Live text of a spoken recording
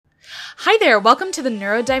Hi there, welcome to the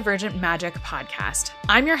Neurodivergent Magic podcast.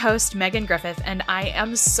 I'm your host, Megan Griffith, and I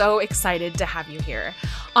am so excited to have you here.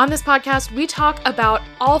 On this podcast, we talk about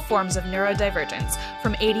all forms of neurodivergence,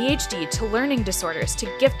 from ADHD to learning disorders to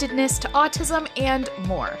giftedness to autism and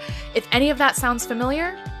more. If any of that sounds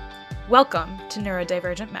familiar, welcome to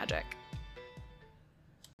Neurodivergent Magic.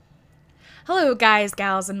 Hello guys,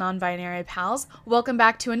 gals, and non-binary pals. Welcome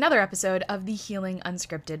back to another episode of the Healing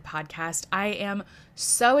Unscripted podcast. I am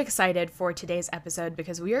so excited for today's episode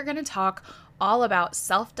because we are going to talk all about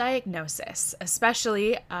self-diagnosis,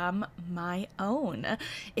 especially my own.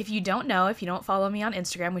 If you don't know, if you don't follow me on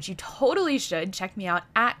Instagram, which you totally should, check me out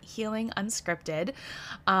at Healing Unscripted.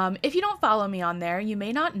 If you don't follow me on there, you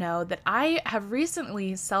may not know that I have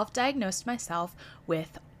recently self-diagnosed myself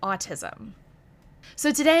with autism.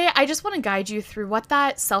 So today, I just want to guide you through what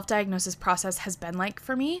that self-diagnosis process has been like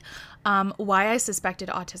for me, why I suspected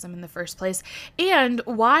autism in the first place, and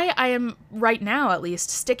why I am, right now at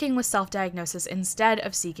least, sticking with self-diagnosis instead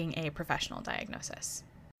of seeking a professional diagnosis.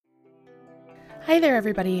 Hi there,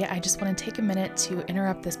 everybody. I just want to take a minute to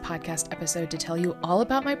interrupt this podcast episode to tell you all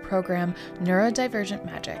about my program, Neurodivergent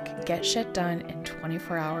Magic. Get shit done in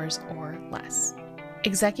 24 hours or less.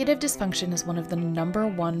 Executive dysfunction is one of the number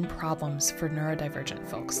one problems for neurodivergent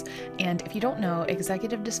folks. And if you don't know,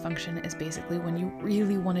 executive dysfunction is basically when you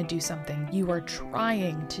really want to do something, you are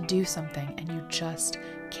trying to do something, and you just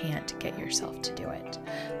can't get yourself to do it.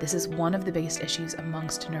 This is one of the biggest issues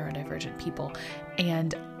amongst neurodivergent people,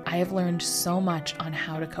 and I have learned so much on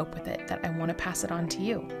how to cope with it that I want to pass it on to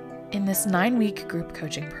you. In this 9-week group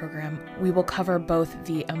coaching program, we will cover both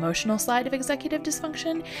the emotional side of executive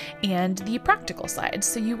dysfunction and the practical side.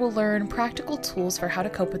 So you will learn practical tools for how to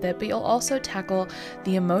cope with it, but you'll also tackle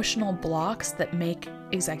the emotional blocks that make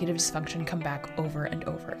executive dysfunction come back over and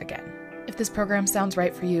over again. If this program sounds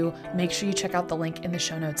right for you, make sure you check out the link in the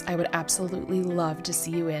show notes. I would absolutely love to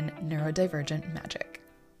see you in Neurodivergent Magic.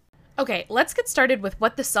 Okay, let's get started with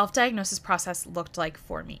what the self-diagnosis process looked like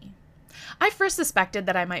for me. I first suspected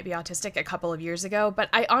that I might be autistic a couple of years ago, but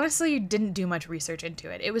I honestly didn't do much research into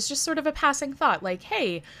it. It was just sort of a passing thought, like,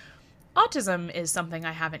 hey, autism is something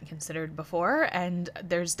I haven't considered before, and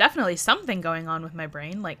there's definitely something going on with my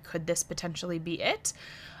brain, like, could this potentially be it?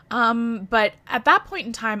 But at that point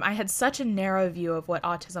in time, I had such a narrow view of what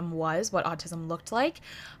autism was, what autism looked like.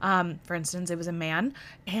 For instance, it was a man,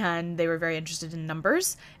 and they were very interested in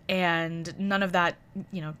numbers, and none of that,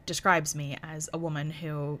 describes me as a woman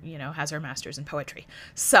who, has her master's in poetry.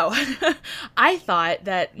 So I thought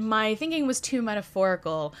that my thinking was too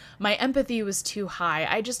metaphorical, my empathy was too high.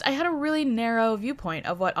 I had a really narrow viewpoint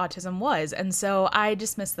of what autism was, and so I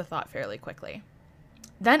dismissed the thought fairly quickly.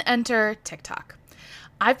 Then enter TikTok.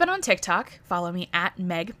 I've been on TikTok, follow me at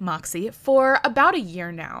Meg Moxie, for about a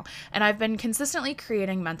year now, and I've been consistently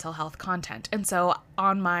creating mental health content. And so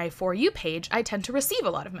on my For You page, I tend to receive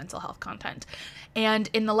a lot of mental health content. And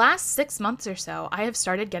in the last 6 months or so, I have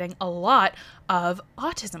started getting a lot of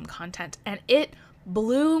autism content, and it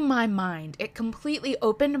blew my mind. It completely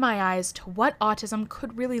opened my eyes to what autism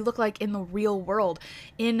could really look like in the real world,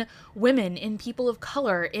 in women, in people of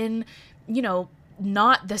color, in,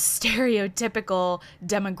 not the stereotypical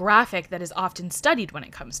demographic that is often studied when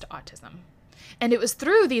it comes to autism. And it was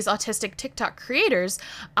through these autistic TikTok creators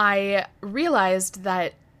I realized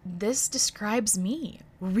that this describes me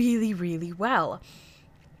really, really well.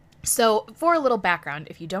 So for a little background,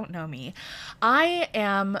 if you don't know me, I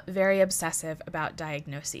am very obsessive about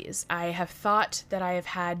diagnoses. I have thought that I have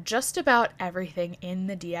had just about everything in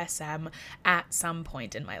the DSM at some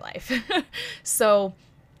point in my life. So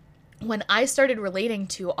when I started relating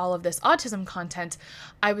to all of this autism content,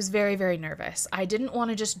 I was very, very nervous. I didn't want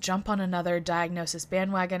to just jump on another diagnosis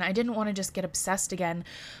bandwagon. I didn't want to just get obsessed again.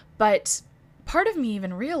 But part of me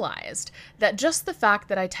even realized that just the fact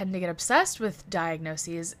that I tend to get obsessed with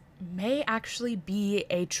diagnoses may actually be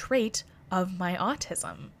a trait of my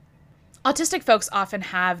autism. Autistic folks often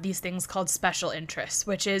have these things called special interests,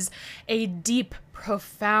 which is a deep,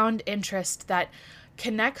 profound interest that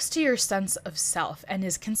connects to your sense of self and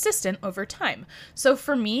is consistent over time. So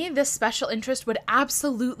for me, this special interest would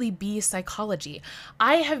absolutely be psychology.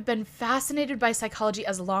 I have been fascinated by psychology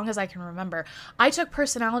as long as I can remember. I took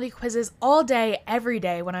personality quizzes all day, every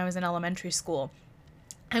day when I was in elementary school.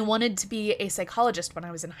 I wanted to be a psychologist when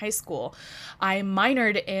I was in high school. I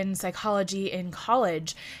minored in psychology in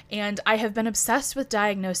college, and I have been obsessed with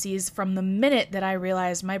diagnoses from the minute that I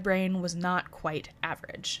realized my brain was not quite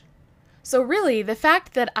average. So really, the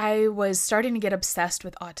fact that I was starting to get obsessed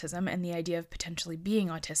with autism and the idea of potentially being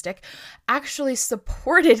autistic actually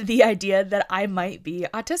supported the idea that I might be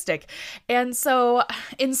autistic. And so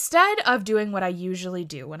instead of doing what I usually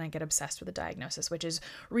do when I get obsessed with a diagnosis, which is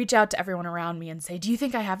reach out to everyone around me and say, do you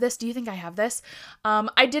think I have this? Do you think I have this?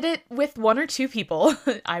 I did it with one or two people,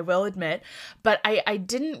 I will admit, but I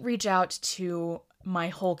didn't reach out to my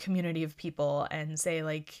whole community of people and say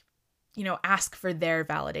like, ask for their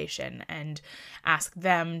validation and ask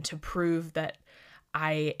them to prove that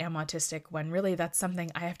I am autistic when really that's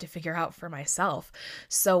something I have to figure out for myself.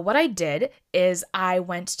 So what I did is I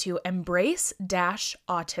went to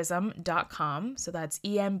embrace-autism.com. So that's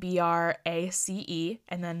EMBRACE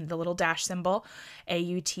and then the little dash symbol,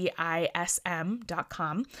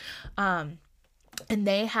 AUTISM.com. And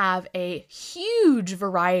they have a huge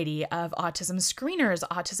variety of autism screeners,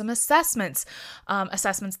 autism assessments,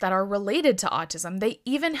 assessments that are related to autism. They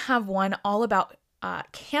even have one all about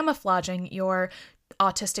camouflaging your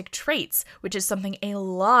autistic traits, which is something a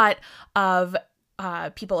lot of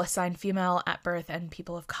people assigned female at birth and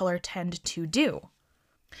people of color tend to do.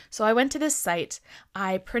 So I went to this site,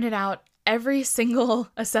 I printed out every single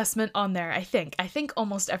assessment on there, I think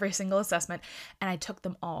almost every single assessment, and I took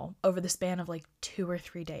them all over the span of like 2 or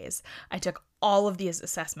 3 days. I took all of these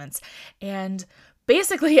assessments, and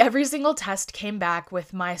basically every single test came back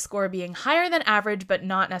with my score being higher than average, but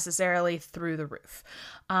not necessarily through the roof.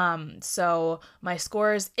 So my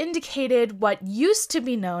scores indicated what used to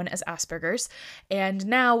be known as Asperger's, and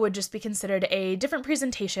now would just be considered a different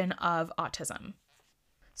presentation of autism.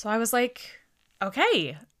 So I was like,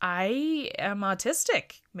 okay, I am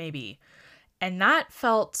autistic, maybe. And that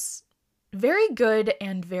felt very good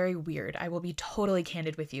and very weird. I will be totally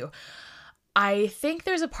candid with you. I think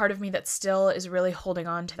there's a part of me that still is really holding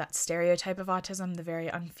on to that stereotype of autism, the very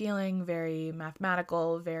unfeeling, very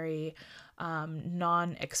mathematical, very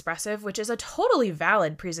non-expressive, which is a totally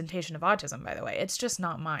valid presentation of autism, by the way. It's just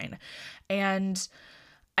not mine. And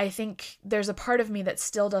I think there's a part of me that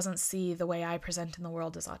still doesn't see the way I present in the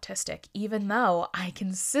world as autistic, even though I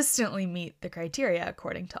consistently meet the criteria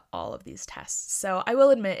according to all of these tests. So I will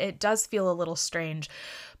admit it does feel a little strange,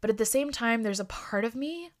 but at the same time, there's a part of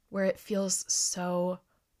me where it feels so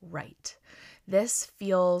right. This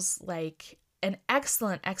feels like an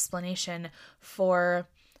excellent explanation for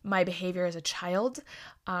my behavior as a child.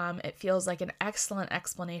 It feels like an excellent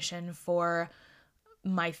explanation for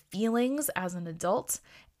my feelings as an adult,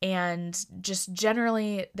 and just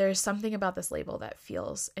generally there's something about this label that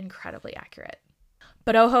feels incredibly accurate.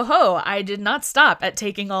 But oh ho ho, I did not stop at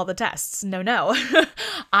taking all the tests. No.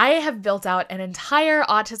 I have built out an entire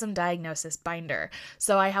autism diagnosis binder.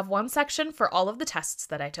 So I have one section for all of the tests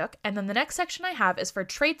that I took, and then the next section I have is for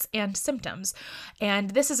traits and symptoms. And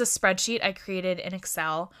this is a spreadsheet I created in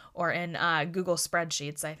Excel or in Google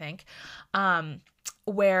Spreadsheets, I think,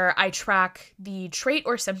 where I track the trait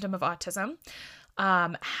or symptom of autism,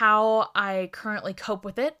 how I currently cope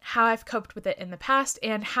with it, how I've coped with it in the past,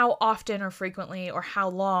 and how often or frequently or how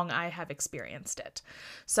long I have experienced it.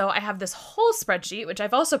 So I have this whole spreadsheet, which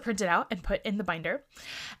I've also printed out and put in the binder.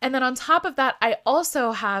 And then on top of that, I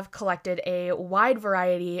also have collected a wide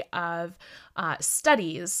variety of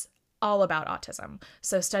studies all about autism.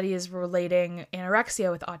 So studies relating anorexia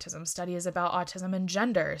with autism, studies about autism and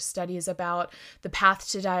gender, studies about the path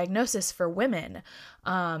to diagnosis for women,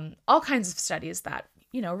 all kinds of studies that,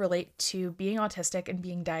 relate to being autistic and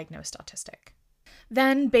being diagnosed autistic.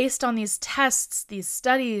 Then, based on these tests, these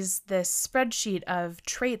studies, this spreadsheet of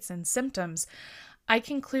traits and symptoms, I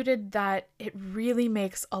concluded that it really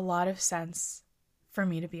makes a lot of sense for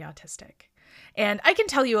me to be autistic. And I can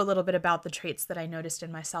tell you a little bit about the traits that I noticed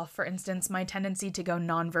in myself. For instance, my tendency to go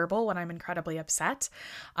nonverbal when I'm incredibly upset.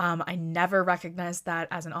 I never recognized that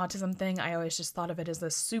as an autism thing. I always just thought of it as a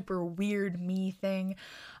super weird me thing.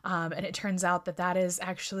 And it turns out that that is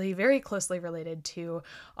actually very closely related to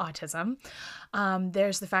autism.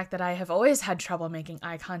 There's the fact that I have always had trouble making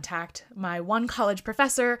eye contact. My one college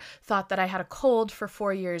professor thought that I had a cold for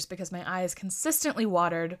 4 years because my eyes consistently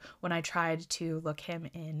watered when I tried to look him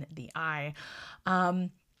in the eye.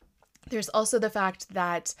 There's also the fact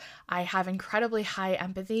that I have incredibly high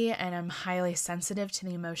empathy and I'm highly sensitive to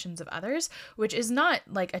the emotions of others, which is not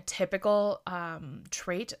like a typical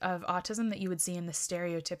trait of autism that you would see in the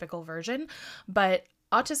stereotypical version, but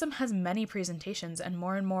autism has many presentations, and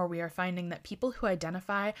more we are finding that people who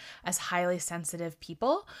identify as highly sensitive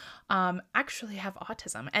people actually have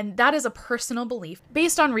autism. And that is a personal belief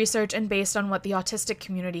based on research and based on what the autistic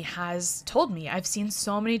community has told me. I've seen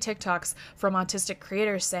so many TikToks from autistic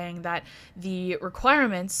creators saying that the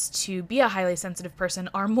requirements to be a highly sensitive person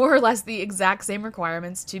are more or less the exact same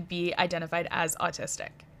requirements to be identified as autistic.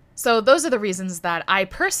 So those are the reasons that I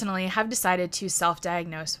personally have decided to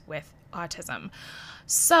self-diagnose with autism.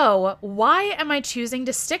 So why am I choosing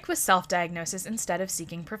to stick with self-diagnosis instead of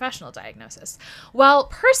seeking professional diagnosis? Well,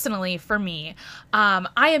 personally, for me, I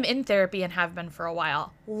am in therapy and have been for a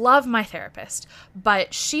while. Love my therapist,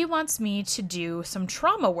 but she wants me to do some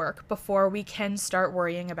trauma work before we can start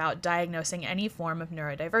worrying about diagnosing any form of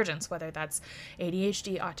neurodivergence, whether that's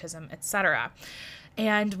ADHD, autism, etc.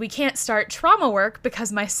 And we can't start trauma work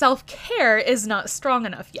because my self-care is not strong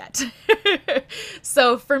enough yet.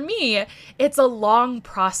 So for me, it's a long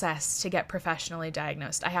process to get professionally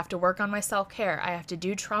diagnosed. I have to work on my self-care. I have to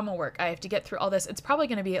do trauma work. I have to get through all this. It's probably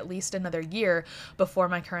going to be at least another year before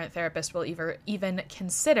my current therapist will even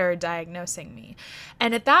consider diagnosing me.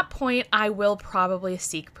 And at that point, I will probably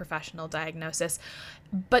seek professional diagnosis.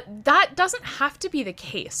 But that doesn't have to be the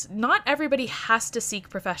case. Not everybody has to seek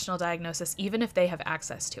professional diagnosis, even if they have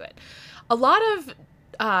access to it. A lot of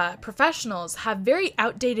professionals have very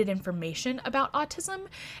outdated information about autism,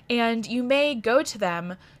 and you may go to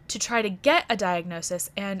them to try to get a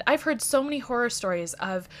diagnosis. And I've heard so many horror stories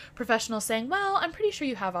of professionals saying, well, I'm pretty sure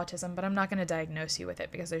you have autism, but I'm not going to diagnose you with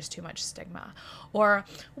it because there's too much stigma. Or,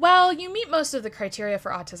 well, you meet most of the criteria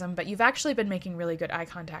for autism, but you've actually been making really good eye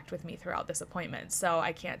contact with me throughout this appointment, so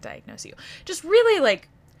I can't diagnose you. Just really,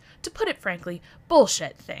 to put it frankly,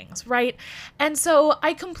 bullshit things, right? And so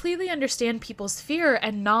I completely understand people's fear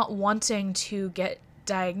and not wanting to get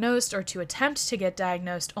diagnosed or to attempt to get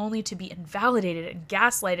diagnosed only to be invalidated and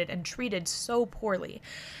gaslighted and treated so poorly.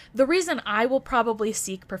 The reason I will probably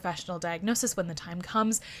seek professional diagnosis when the time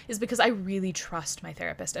comes is because I really trust my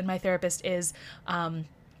therapist, and my therapist is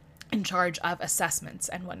in charge of assessments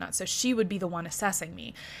and whatnot. So she would be the one assessing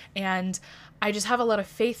me. And I just have a lot of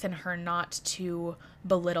faith in her not to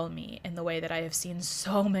belittle me in the way that I have seen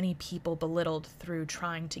so many people belittled through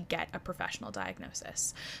trying to get a professional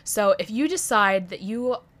diagnosis. So if you decide that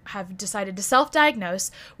you have decided to self-diagnose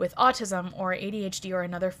with autism or ADHD or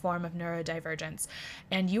another form of neurodivergence,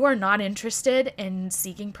 and you are not interested in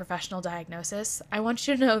seeking professional diagnosis, I want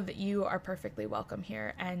you to know that you are perfectly welcome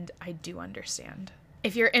here, and I do understand.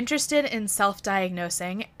 If you're interested in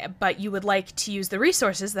self-diagnosing, but you would like to use the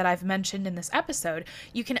resources that I've mentioned in this episode,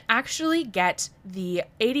 you can actually get the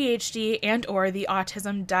ADHD and or the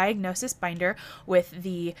autism diagnosis binder with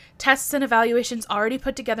the tests and evaluations already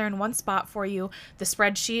put together in one spot for you, the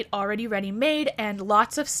spreadsheet already ready-made, and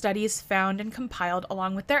lots of studies found and compiled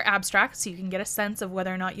along with their abstracts, so you can get a sense of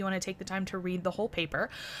whether or not you want to take the time to read the whole paper.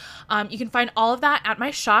 You can find all of that at my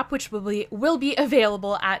shop, which will be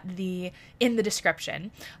available in the description.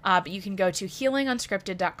 But you can go to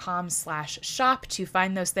healingunscripted.com/shop to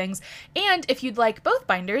find those things. And if you'd like both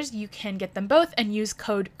binders, you can get them both and use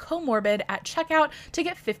code COMORBID at checkout to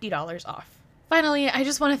get $50 off. Finally, I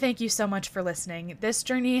just want to thank you so much for listening. This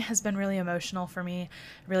journey has been really emotional for me,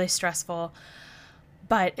 really stressful,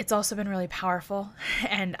 but it's also been really powerful,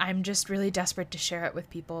 and I'm just really desperate to share it with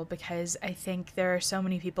people because I think there are so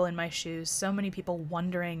many people in my shoes, so many people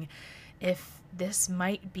wondering if this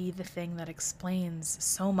might be the thing that explains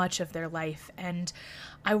so much of their life. And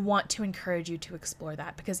I want to encourage you to explore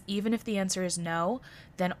that, because even if the answer is no,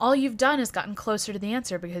 then all you've done is gotten closer to the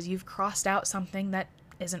answer because you've crossed out something that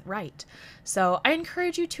isn't right. So I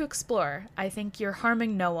encourage you to explore. I think you're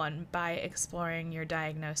harming no one by exploring your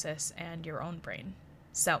diagnosis and your own brain.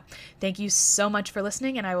 So thank you so much for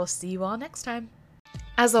listening, and I will see you all next time.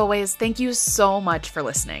 As always, thank you so much for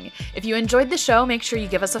listening. If you enjoyed the show, make sure you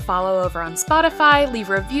give us a follow over on Spotify, leave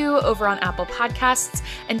a review over on Apple Podcasts,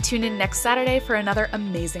 and tune in next Saturday for another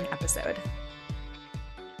amazing episode.